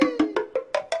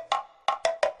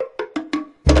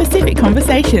Pacific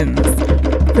Conversations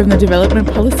from the Development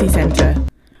Policy Centre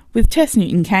with Tess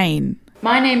Newton-Kane.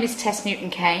 My name is Tess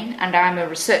Newton-Kane and I'm a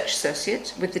Research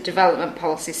Associate with the Development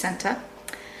Policy Centre.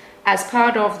 As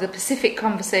part of the Pacific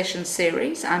Conversations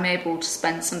series, I'm able to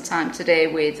spend some time today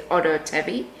with Odo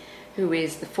Tevi, who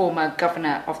is the former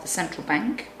Governor of the Central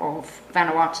Bank of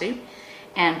Vanuatu,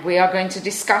 and we are going to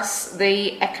discuss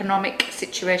the economic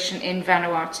situation in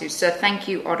Vanuatu. So thank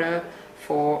you, Odo,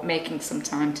 for making some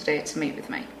time today to meet with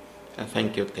me.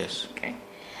 Thank you, Tess. Okay.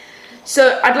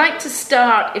 So I'd like to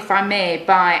start, if I may,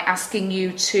 by asking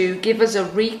you to give us a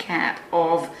recap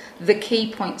of the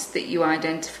key points that you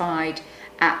identified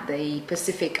at the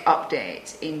Pacific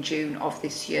Update in June of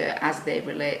this year as they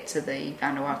relate to the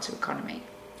Vanuatu economy.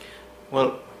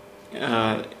 Well,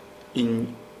 at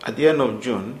the end of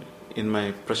June, in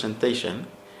my presentation,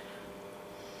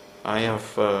 I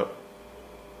have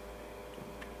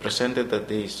presented that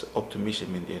there is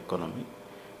optimism in the economy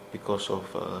because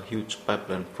of huge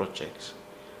pipeline projects.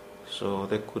 So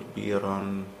there could be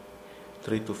around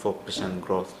 3 to 4%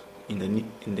 growth in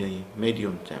the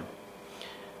medium term.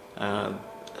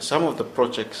 Some of the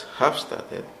projects have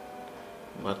started,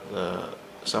 but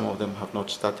some of them have not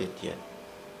started yet.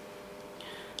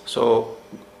 So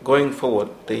going forward,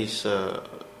 there is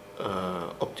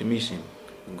optimism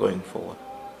going forward.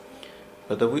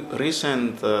 But the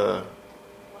recent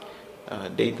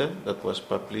data that was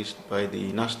published by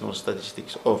the National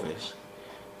Statistics Office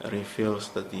reveals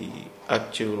that the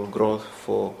actual growth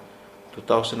for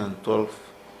 2012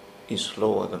 is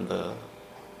lower than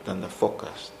the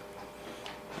forecast.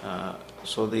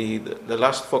 So the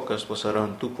last forecast was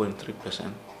around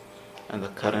 2.3%, and the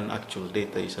current actual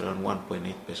data is around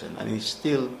 1.8%, and it's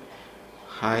still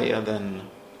higher than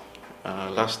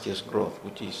last year's growth,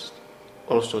 which is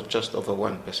also just over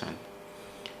 1%.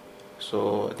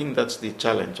 So I think that's the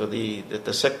challenge. So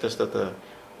the sectors that are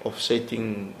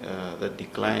offsetting the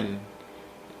decline,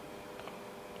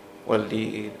 well,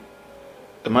 the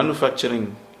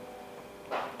manufacturing,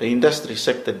 the industry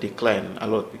sector declined a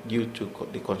lot due to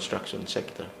the construction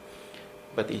sector,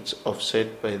 but it's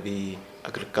offset by the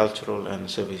agricultural and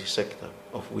services sector,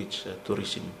 of which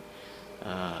tourism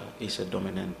is a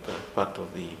dominant part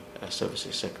of the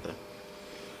services sector.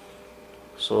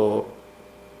 So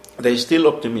there is still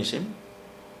optimism,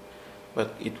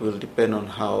 but it will depend on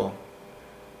how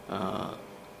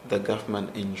the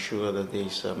government ensure that there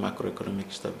is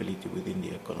macroeconomic stability within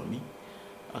the economy,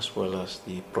 as well as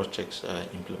the projects are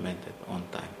implemented on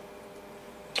time.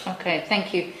 Okay,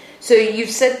 thank you. So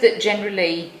you've said that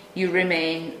generally you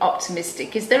remain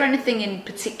optimistic. Is there anything in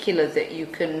particular that you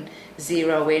can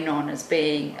zero in on as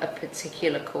being a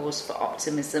particular cause for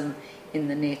optimism in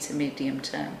the near to medium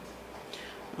term?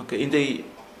 Okay,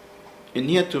 in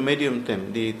near to medium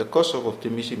term, the cause of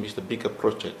optimism is the bigger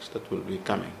projects that will be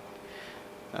coming.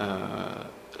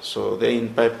 So they're in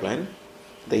pipeline.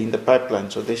 They're in the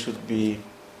pipeline, so they should be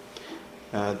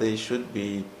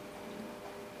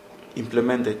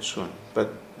implemented soon.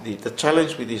 But the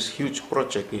challenge with this huge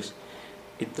project is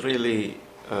it really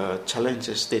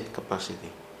challenges state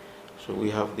capacity. So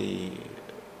we have the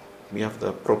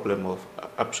problem of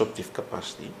absorptive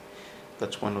capacity.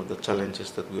 That's one of the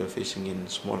challenges that we are facing in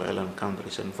small island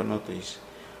countries, and Vanuatu is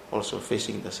also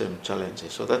facing the same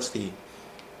challenges. So that's the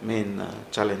main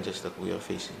challenges that we are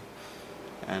facing.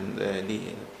 And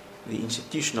the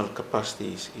institutional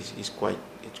capacity is quite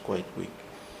weak,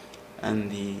 and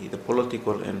the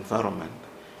political environment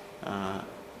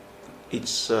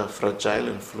it's fragile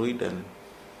and fluid, and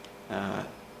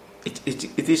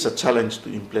it is a challenge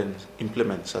to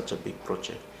implement such a big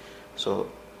project. So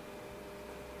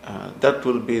that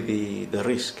will be the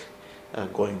risk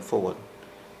going forward.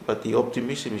 But the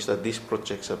optimism is that these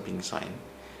projects are being signed.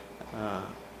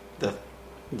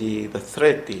 The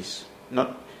threat is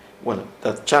not, well,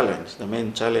 the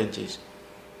main challenge is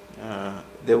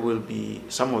there will be,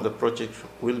 some of the projects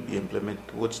will be implemented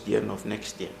towards the end of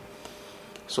next year.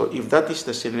 So if that is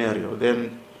the scenario,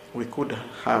 then we could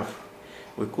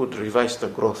revise the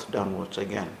growth downwards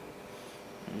again.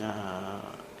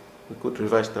 We could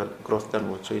revise the growth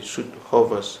downwards, so it should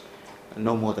hover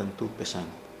no more than 2%.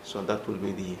 So that will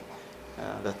be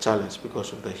the challenge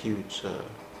because of the huge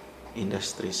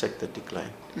industry sector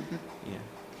decline. Mm-hmm. Yeah.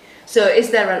 So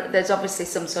there's obviously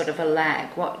some sort of a lag.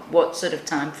 What sort of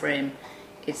time frame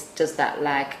does that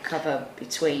lag cover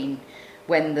between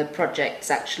when the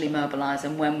projects actually mobilise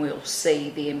and when we'll see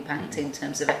the impact in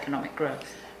terms of economic growth?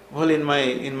 Well, in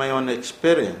my own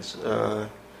experience,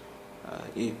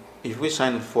 if we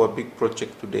sign for a big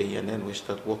project today and then we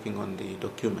start working on the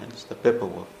documents, the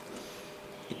paperwork,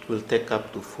 it will take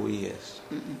up to 4 years,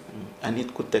 and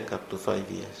it could take up to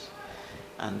 5 years.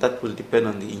 and that will depend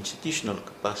on the institutional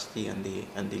capacity and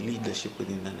the leadership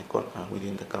within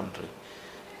the country.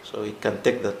 So it can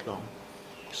take that long.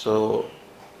 So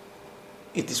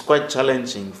it is quite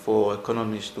challenging for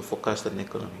economists to forecast an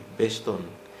economy based on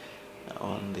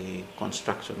the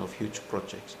construction of huge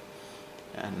projects,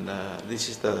 and this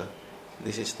is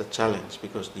the challenge,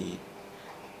 because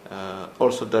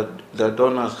also the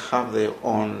donors have their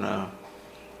own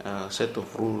set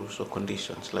of rules or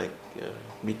conditions, like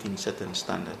meeting certain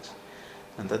standards,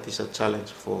 and that is a challenge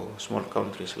for small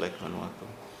countries like Vanuatu.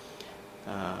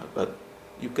 But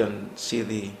you can see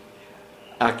the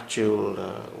actual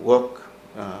work,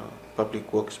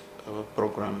 public works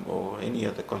program or any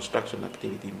other construction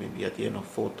activity maybe at the end of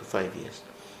 4 to 5 years.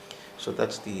 So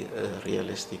that's the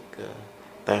realistic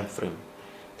time frame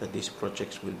that these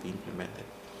projects will be implemented.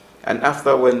 And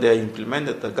after, when they are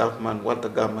implemented, what the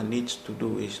government needs to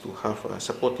do is to have a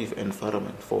supportive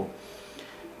environment for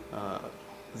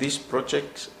these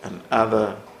projects and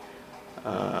other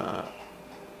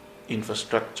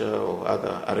infrastructure or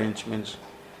other arrangements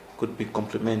could be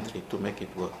complementary to make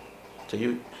it work. So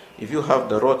if you have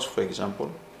the roads, for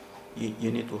example,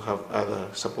 you need to have other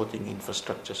supporting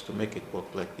infrastructures to make it work,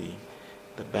 like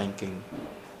the banking,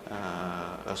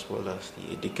 as well as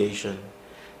the education,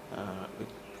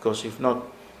 because if not,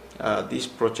 these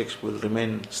projects will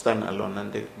remain standalone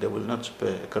and they will not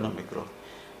spur economic growth.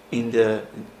 In the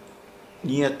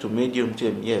near to medium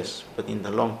term, yes, but in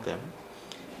the long term,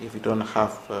 if you don't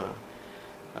have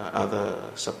other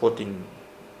supporting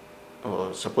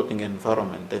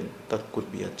environment, then that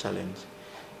could be a challenge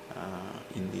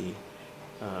in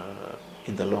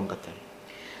the longer term.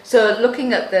 So,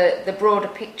 looking at the broader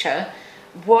picture,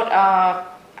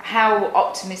 how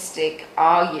optimistic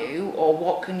are you, or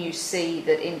what can you see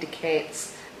that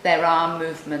indicates there are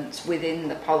movements within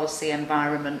the policy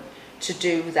environment to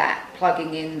do that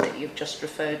plugging in that you've just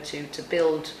referred to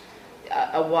build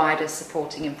a wider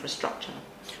supporting infrastructure?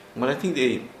 Well, I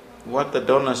think what the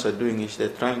donors are doing is they're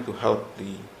trying to help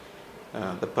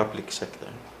the public sector,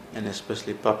 and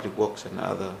especially public works and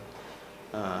other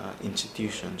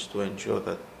institutions, to ensure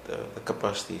that the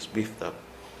capacity is beefed up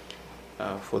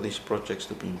for these projects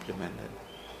to be implemented.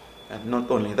 And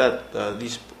not only that,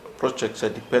 these projects are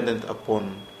dependent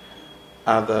upon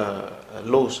other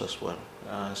laws as well.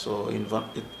 So in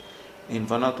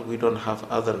Vanuatu we don't have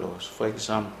other laws. For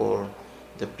example,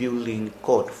 the building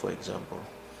code, for example.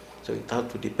 So it had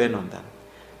to depend on that.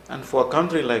 And for a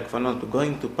country like Vanuatu,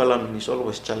 going to Parliament is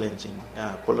always challenging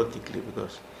politically,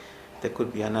 because there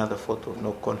could be another vote of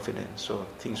no confidence, so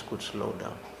things could slow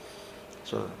down.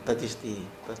 So that is the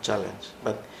challenge.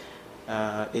 But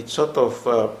it's sort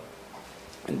of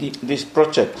these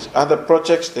projects, other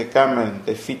projects, they come and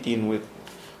they fit in with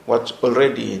what's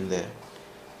already in there.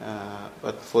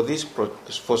 But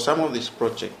for some of these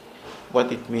projects,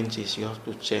 what it means is you have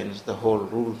to change the whole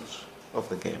rules of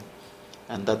the game,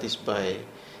 and that is by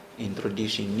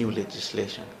introducing new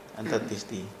legislation, and that is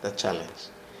the challenge.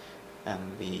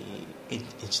 And the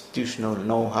institutional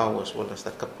know-how, as well as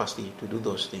the capacity to do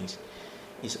those things,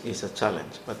 is a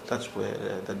challenge. But that's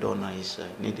where the donor is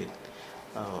needed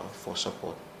for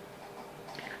support.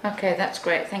 Okay, that's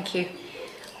great, thank you.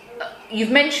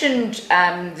 You've mentioned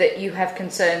that you have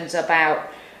concerns about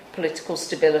political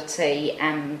stability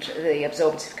and the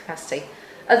absorptive capacity.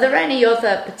 Are there any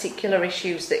other particular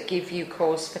issues that give you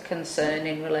cause for concern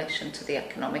in relation to the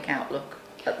economic outlook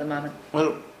at the moment?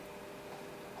 Well,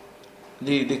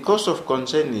 the cause of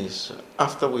concern is,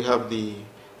 after we have the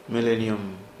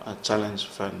Millennium Challenge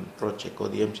Fund project, or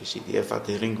the MCC, the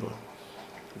FRT Ring Road,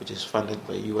 which is funded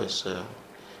by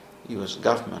US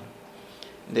government,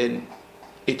 then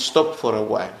it stopped for a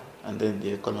while, and then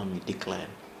the economy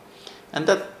declined. And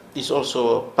that is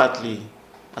also partly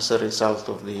as a result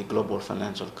of the global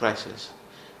financial crisis,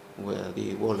 where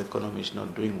the world economy is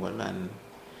not doing well, and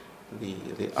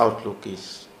the outlook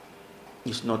is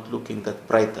not looking that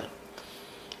brighter.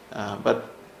 But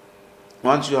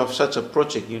once you have such a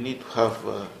project, you need to have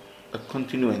a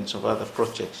continuance of other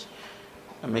projects,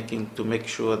 to make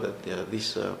sure that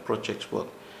these projects work.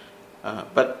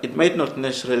 But it might not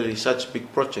necessarily such a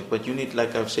big project, but you need,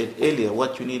 like I've said earlier,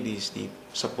 what you need is the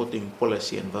supporting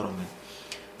policy environment.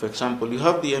 For example, you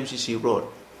have the MCC road,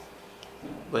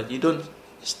 but you don't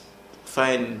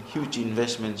find huge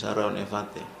investments around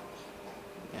Evante.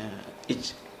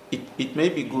 It may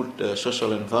be good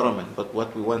social environment, but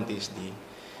what we want is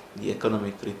the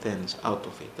economic returns out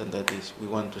of it, and that is, we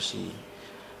want to see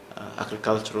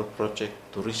agricultural projects,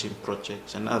 tourism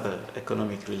projects, and other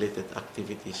economic related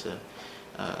activities.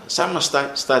 Some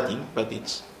are starting, but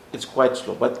it's quite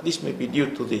slow. But this may be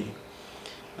due to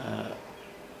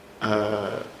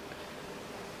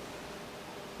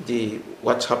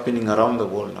what's happening around the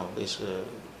world now.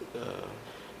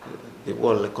 The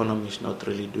world economy is not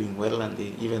really doing well, and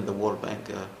even the World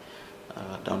Bank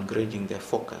downgrading their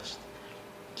forecast.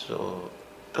 So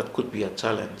that could be a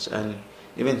challenge, and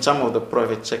even some of the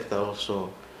private sector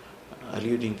also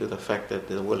alluding to the fact that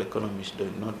the world economy is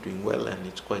not doing well, and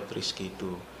it's quite risky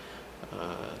to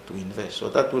invest. So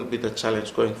that will be the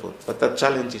challenge going forward. But that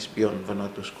challenge is beyond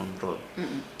Vanuatu's control.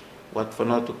 What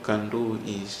Vanuatu can do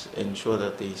is ensure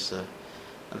that there is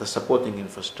the supporting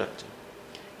infrastructure.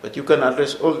 But you can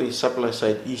address all the supply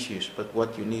side issues, but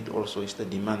what you need also is the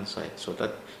demand side. So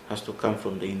that has to come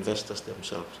from the investors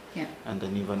themselves and the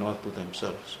Vanuatu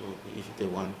themselves. So if they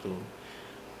want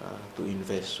to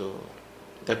invest, so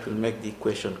that will make the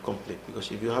equation complete.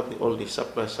 Because if you have all the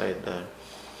supply side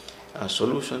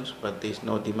solutions, but there's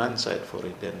no demand side for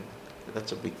it, then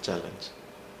that's a big challenge.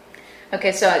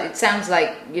 Okay, so it sounds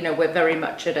like we're very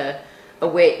much at a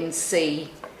wait and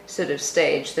see sort of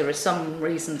stage. There are some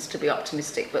reasons to be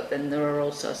optimistic, but then there are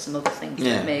also some other things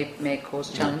that may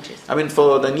cause challenges. I mean,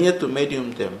 for the near to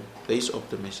medium term, there is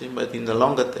optimism, but in the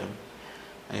longer term,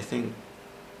 I think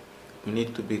we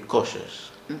need to be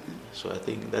cautious. So I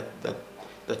think that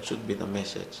should be the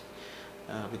message,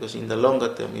 because in the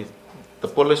longer term, if the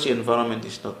policy environment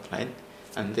is not right,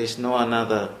 and there's no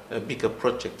another bigger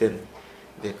project, then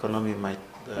the economy might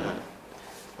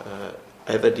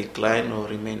either decline or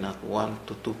remain at 1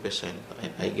 to 2%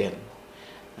 again.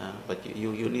 But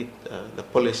you need the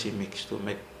policy mix to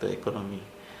make the economy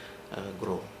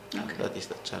grow. Okay. That is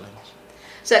the challenge.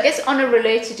 So I guess on a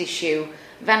related issue,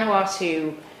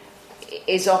 Vanuatu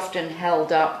is often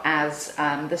held up as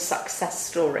the success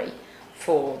story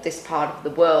for this part of the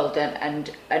world,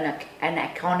 and an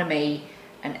economy,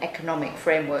 an economic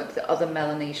framework that other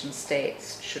Melanesian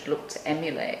states should look to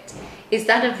emulate. Is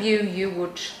that a view you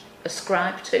would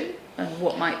ascribe to, and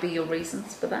what might be your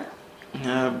reasons for that?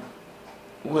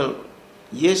 Well,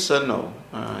 yes and no.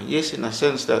 Yes, in a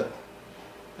sense that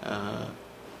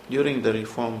during the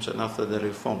reforms and after the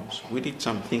reforms, we did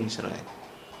some things right.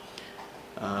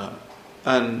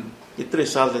 And it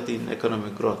resulted in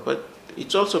economic growth. But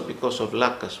it's also because of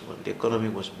luck as well. The economy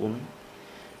was booming.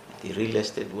 The real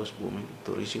estate was booming.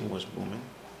 Tourism was booming.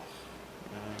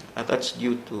 And that's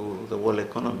due to the world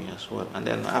economy as well. And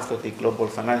then after the global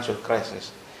financial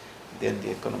crisis, then the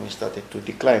economy started to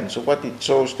decline. So what it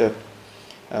shows that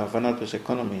Vanuatu's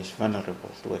economy is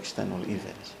vulnerable to external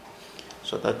events.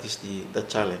 So that is the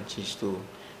challenge, is to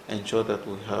ensure that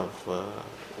we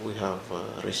have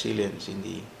resilience in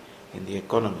the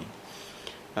economy.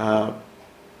 I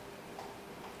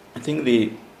think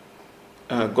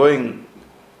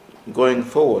going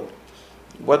forward,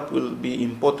 what will be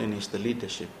important is the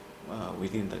leadership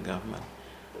within the government.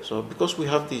 So because we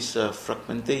have this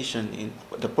fragmentation, in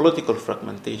the political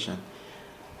fragmentation,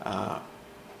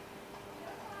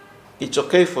 it's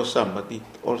okay for some, but it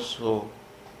also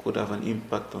could have an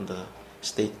impact on the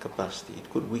state capacity. It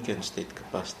could weaken state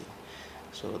capacity.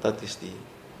 So that is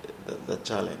the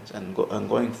challenge. And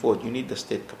going forward, you need the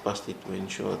state capacity to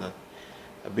ensure that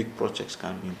big projects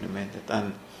can be implemented.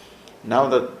 And now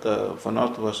that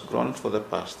Vanuatu has grown for the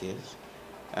past years,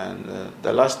 and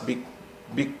the last big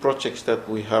projects that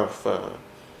we have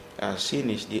seen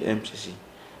is the MCC.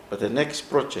 But the next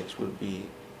projects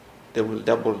they will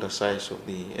double the size of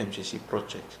the MCC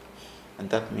projects. And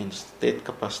that means state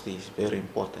capacity is very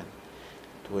important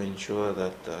to ensure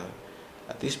that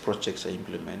these projects are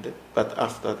implemented. But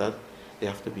after that, they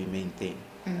have to be maintained.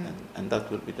 And that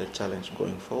will be the challenge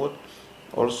going forward.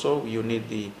 Also, you need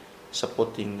the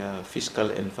supporting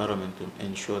fiscal environment to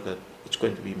ensure that it's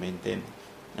going to be maintained,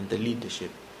 and the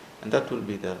leadership. And that will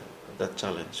be the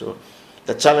challenge. So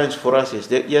the challenge for us is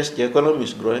that, yes, the economy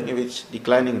is growing. If it's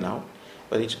declining now,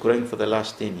 but it's growing for the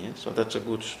last 10 years. So that's a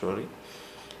good story.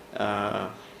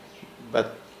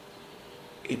 But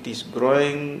it is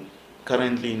growing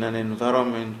currently in an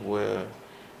environment where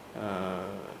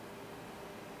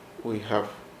we have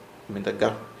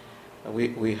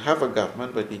a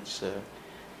government, but it's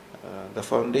the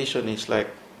foundation is like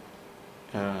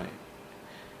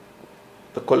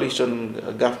the coalition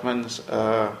governments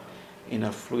are in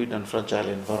a fluid and fragile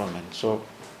environment. So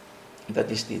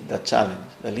that is the challenge.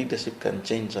 The leadership can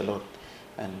change a lot,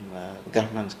 and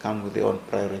governments come with their own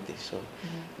priorities. So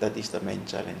that is the main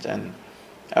challenge. And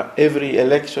every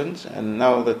elections, and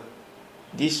now that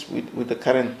this with the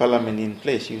current parliament in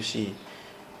place, you see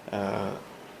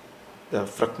the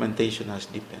fragmentation has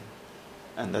deepened,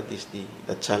 and that is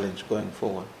the challenge going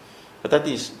forward. But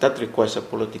that requires a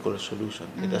political solution.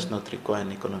 It does not require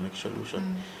an economic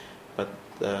solution. But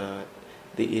the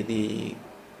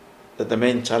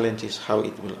main challenge is how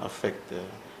it will affect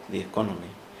the economy.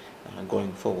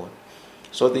 going forward.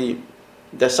 So the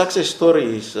success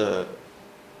story is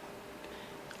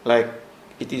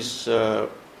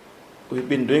we've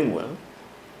been doing well,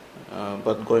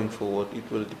 but going forward it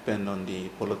will depend on the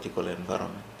political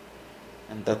environment,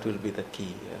 and that will be the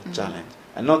key challenge.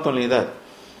 And not only that,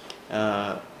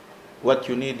 what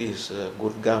you need is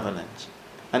good governance.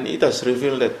 And it has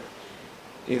revealed that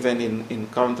even in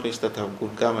countries that have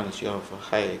good governance, you have a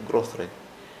high growth rate.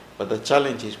 But the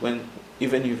challenge is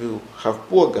even if you have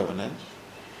poor governance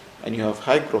and you have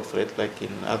high growth rate, like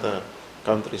in other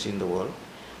countries in the world,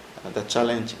 the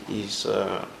challenge is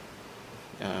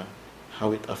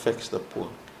how it affects the poor.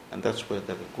 And that's where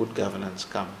the good governance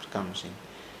comes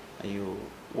in.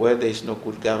 Where there is no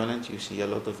good governance, you see a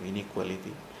lot of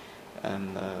inequality,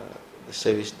 and the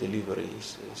service delivery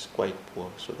is quite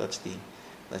poor. So that's the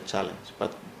challenge.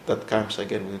 But that comes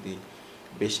again with the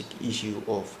basic issue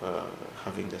of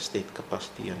having the state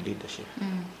capacity and leadership.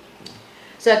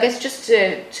 So I guess just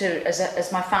to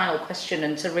as my final question,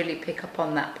 and to really pick up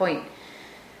on that point,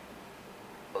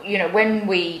 when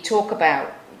we talk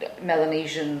about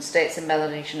Melanesian states and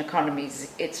Melanesian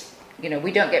economies, it's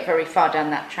we don't get very far down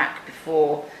that track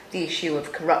before the issue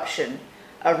of corruption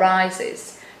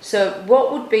arises. So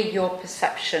what would be your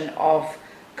perception of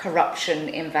corruption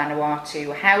in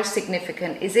Vanuatu? How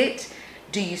significant is it?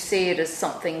 Do you see it as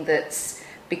something that's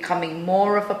becoming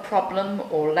more of a problem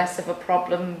or less of a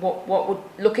problem? What would,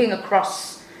 looking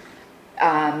across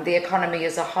the economy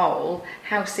as a whole,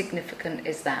 how significant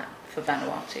is that for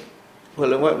Vanuatu?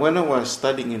 Well, when I was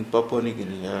studying in Papua New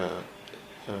Guinea,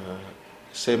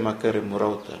 Semakere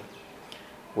Murauta,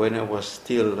 when I was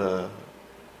still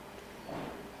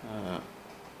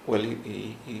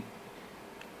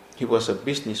he was a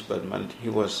businessman. He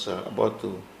was about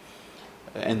to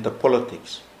enter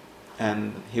politics,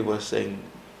 and he was saying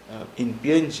in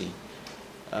PNG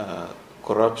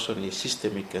corruption is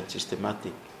systemic and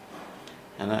systematic.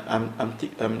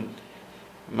 And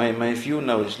my view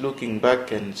now is looking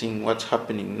back and seeing what's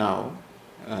happening now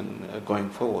and going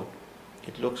forward.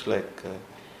 It looks like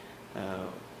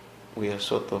we are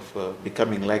sort of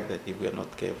becoming like that if we are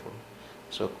not careful.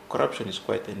 So corruption is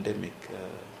quite endemic.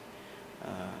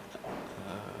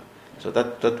 So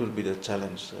that will be the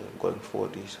challenge going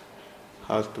forward, is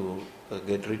how to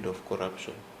get rid of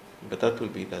corruption. But that will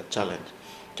be the challenge.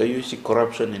 So you see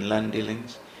corruption in land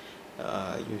dealings.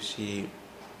 You see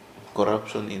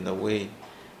corruption in the way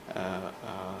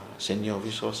senior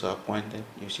officials are appointed.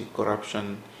 You see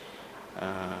corruption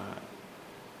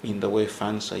in the way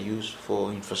funds are used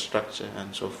for infrastructure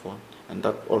and so forth. And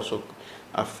that also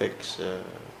affects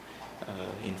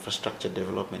infrastructure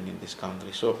development in this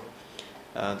country. So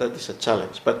that is a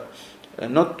challenge, but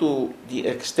not to the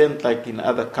extent like in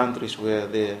other countries where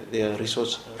they are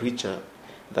resource richer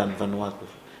than Vanuatu.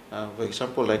 For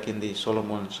example, like in the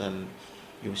Solomons, and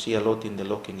you see a lot in the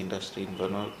logging industry in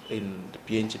Vanuatu, in the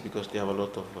PNG, because they have a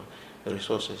lot of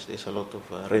resources. There's a lot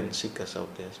of rent seekers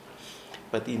out there.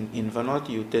 But in Vanuatu,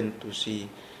 you tend to see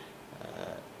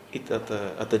it at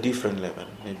a different level,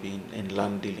 maybe in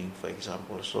land dealing, for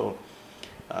example. So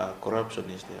corruption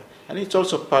is there. And it's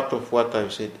also part of what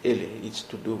I've said earlier. It's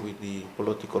to do with the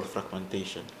political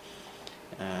fragmentation,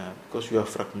 because you are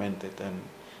fragmented. And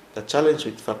the challenge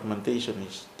with fragmentation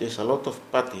is there's a lot of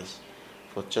parties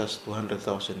for just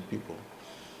 200,000 people.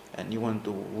 And you want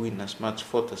to win as much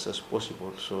voters as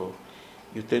possible. So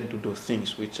you tend to do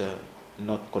things which are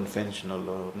not conventional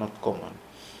or not common.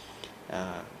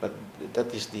 But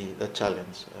that is the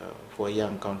challenge for a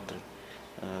young country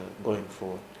going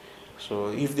forward. So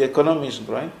if the economy is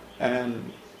growing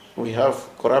and we have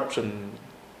corruption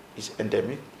is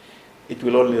endemic, it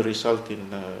will only result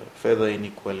in further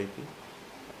inequality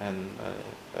and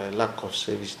a lack of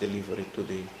service delivery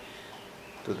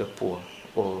to the poor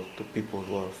or to people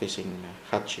who are facing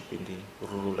hardship in the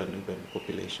rural and urban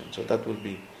population. So that will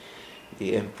be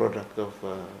the end product of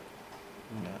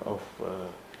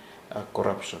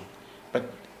corruption.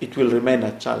 But it will remain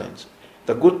a challenge.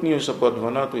 The good news about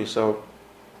Vanuatu is our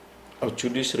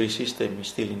judiciary system is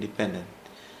still independent.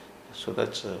 So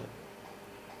that's a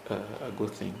good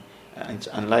thing. And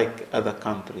unlike other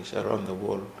countries around the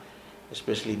world,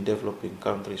 especially in developing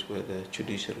countries where the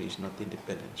judiciary is not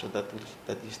independent. So that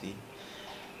is the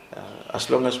as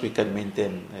long as we can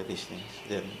maintain these things,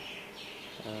 then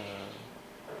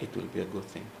it will be a good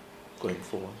thing going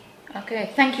forward.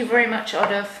 Okay, thank you very much,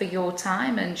 Odo, for your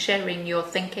time and sharing your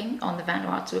thinking on the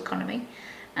Vanuatu economy.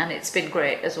 And it's been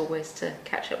great, as always, to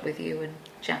catch up with you and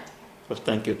chat. Well,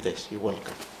 thank you, Tess. You're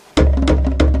welcome.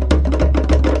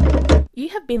 You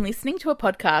have been listening to a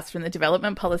podcast from the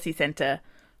Development Policy Centre.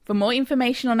 For more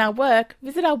information on our work,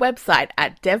 visit our website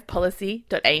at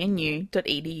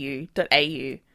devpolicy.anu.edu.au.